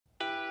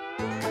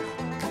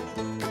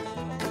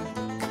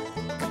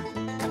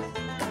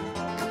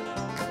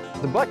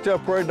The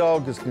black-tailed prairie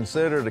dog is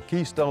considered a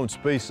keystone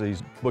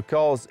species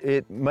because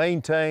it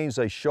maintains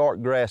a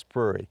short grass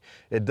prairie.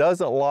 It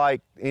doesn't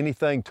like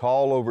anything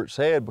tall over its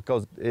head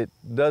because it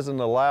doesn't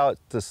allow it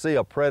to see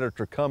a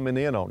predator coming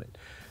in on it.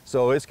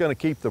 So it's going to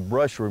keep the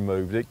brush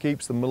removed. It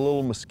keeps the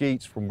little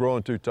mesquites from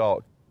growing too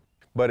tall.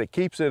 But it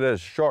keeps it as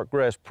a short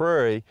grass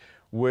prairie,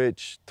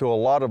 which to a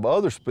lot of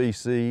other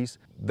species,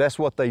 that's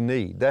what they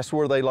need. That's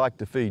where they like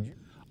to feed.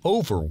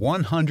 Over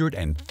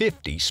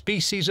 150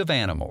 species of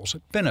animals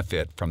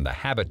benefit from the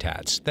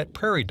habitats that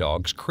prairie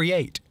dogs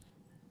create.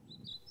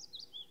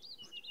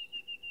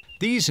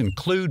 These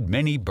include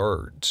many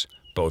birds,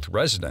 both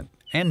resident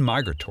and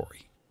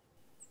migratory.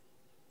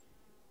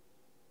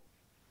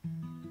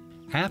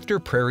 After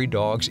prairie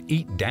dogs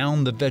eat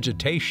down the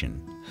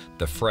vegetation,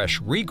 the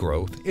fresh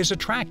regrowth is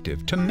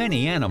attractive to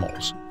many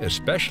animals,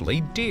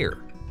 especially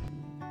deer.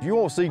 You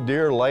won't see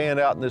deer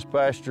laying out in this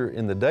pasture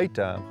in the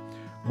daytime,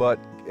 but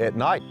at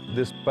night,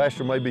 this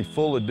pasture may be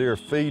full of deer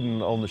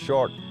feeding on the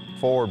short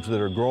forbs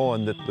that are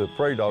growing that the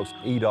prairie dogs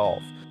eat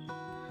off.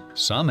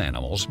 Some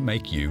animals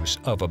make use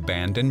of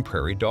abandoned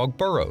prairie dog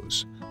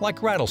burrows,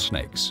 like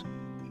rattlesnakes,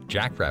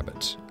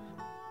 jackrabbits,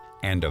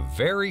 and a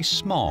very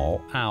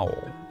small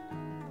owl.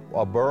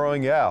 A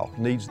burrowing owl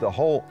needs the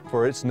hole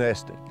for its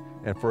nesting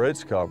and for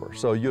its cover.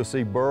 So you'll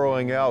see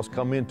burrowing owls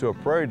come into a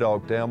prairie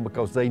dog town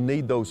because they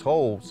need those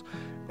holes.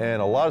 And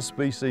a lot of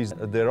species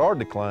that are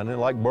declining,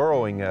 like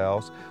burrowing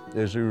owls,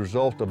 is a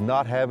result of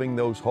not having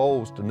those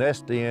holes to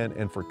nest in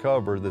and for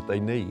cover that they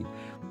need.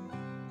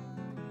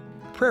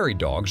 Prairie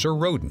dogs are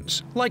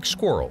rodents, like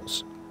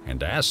squirrels,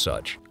 and as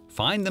such,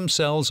 find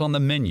themselves on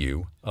the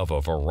menu of a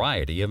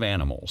variety of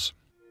animals.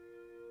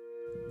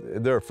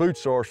 They're a food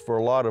source for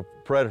a lot of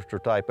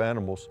predator-type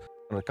animals.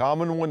 And a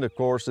common one, of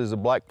course, is a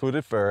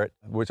black-footed ferret,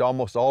 which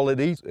almost all it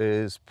eats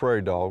is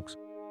prairie dogs.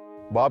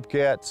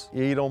 Bobcats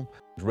eat them.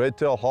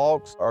 Red-tailed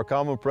hawks are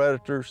common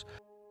predators.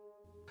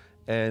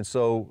 And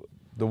so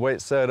the way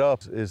it's set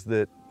up is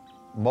that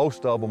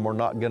most of them are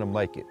not going to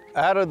make it.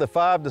 Out of the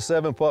 5 to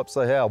 7 pups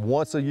they have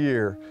once a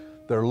year,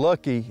 they're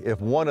lucky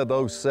if one of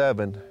those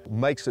 7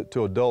 makes it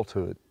to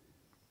adulthood.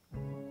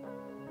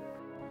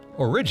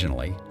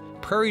 Originally,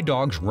 prairie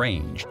dogs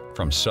ranged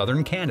from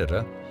southern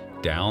Canada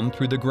down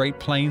through the Great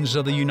Plains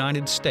of the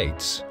United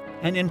States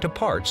and into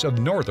parts of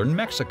northern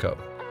Mexico.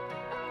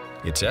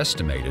 It's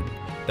estimated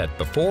that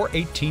before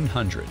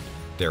 1800,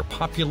 their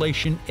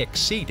population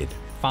exceeded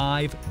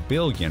 5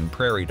 billion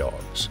prairie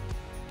dogs.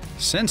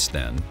 Since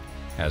then,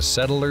 as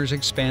settlers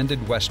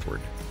expanded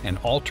westward and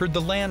altered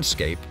the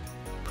landscape,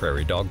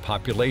 prairie dog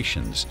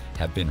populations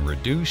have been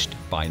reduced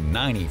by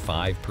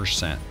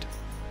 95%.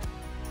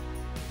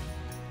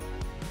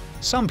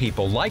 Some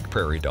people like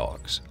prairie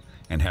dogs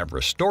and have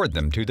restored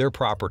them to their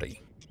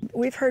property.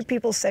 We've heard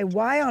people say,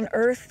 why on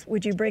earth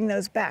would you bring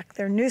those back?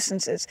 They're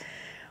nuisances.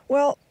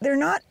 Well, they're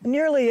not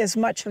nearly as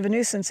much of a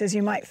nuisance as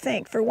you might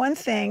think. For one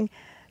thing,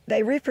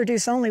 they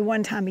reproduce only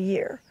one time a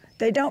year.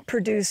 They don't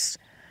produce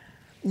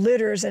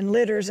litters and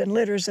litters and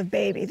litters of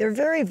baby. They're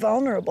very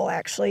vulnerable,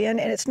 actually, and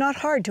it's not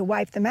hard to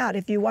wipe them out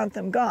if you want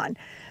them gone.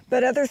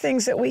 But other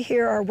things that we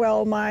hear are,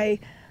 well, my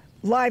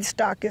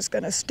livestock is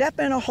going to step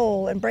in a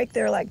hole and break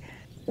their leg.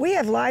 We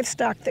have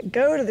livestock that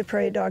go to the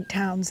prairie dog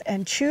towns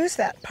and choose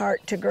that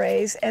part to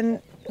graze,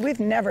 and we've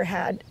never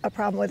had a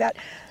problem with that.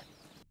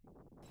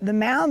 The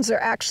mounds are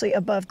actually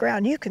above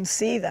ground. You can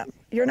see them.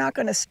 You're not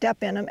going to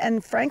step in them,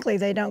 and frankly,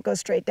 they don't go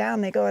straight down.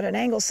 They go at an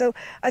angle. So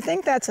I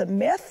think that's a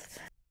myth.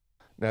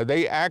 Now,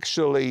 they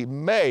actually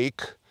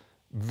make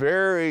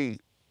very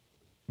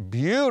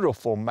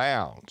beautiful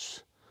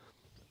mounds.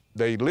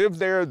 They live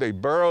there, they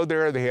burrow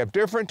there, they have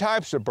different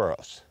types of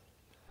burrows.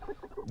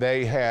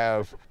 They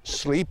have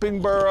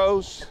sleeping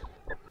burrows,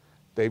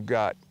 they've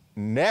got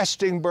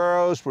nesting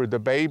burrows where the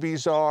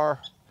babies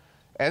are,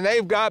 and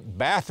they've got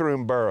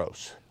bathroom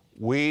burrows.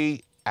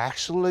 We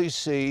actually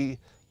see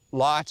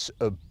lots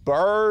of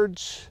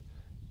birds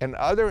and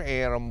other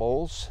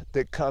animals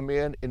that come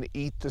in and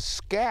eat the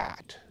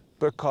scat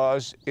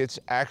because it's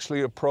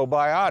actually a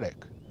probiotic.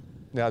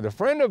 Now, the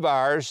friend of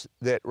ours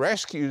that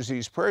rescues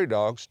these prairie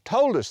dogs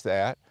told us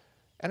that,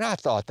 and I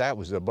thought that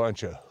was a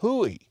bunch of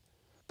hooey,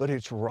 but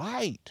it's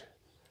right.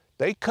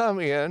 They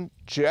come in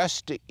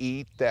just to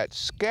eat that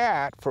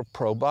scat for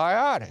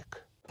probiotic.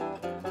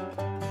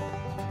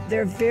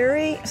 They're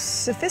very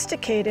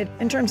sophisticated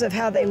in terms of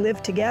how they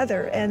live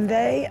together, and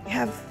they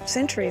have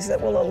sentries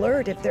that will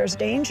alert if there's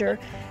danger.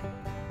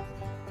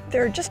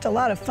 They're just a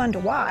lot of fun to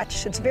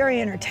watch. It's very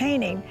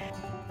entertaining.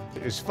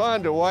 It's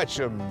fun to watch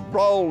them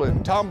roll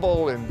and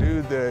tumble and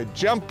do the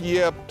jump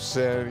yips,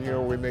 and you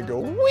know, when they go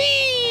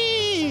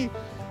whee!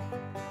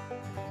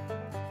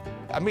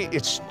 I mean,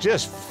 it's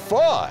just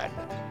fun.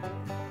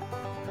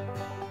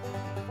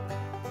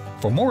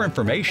 For more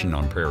information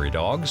on prairie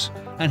dogs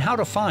and how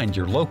to find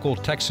your local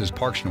Texas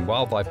Parks and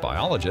Wildlife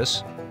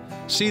biologist,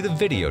 see the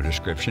video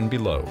description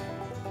below.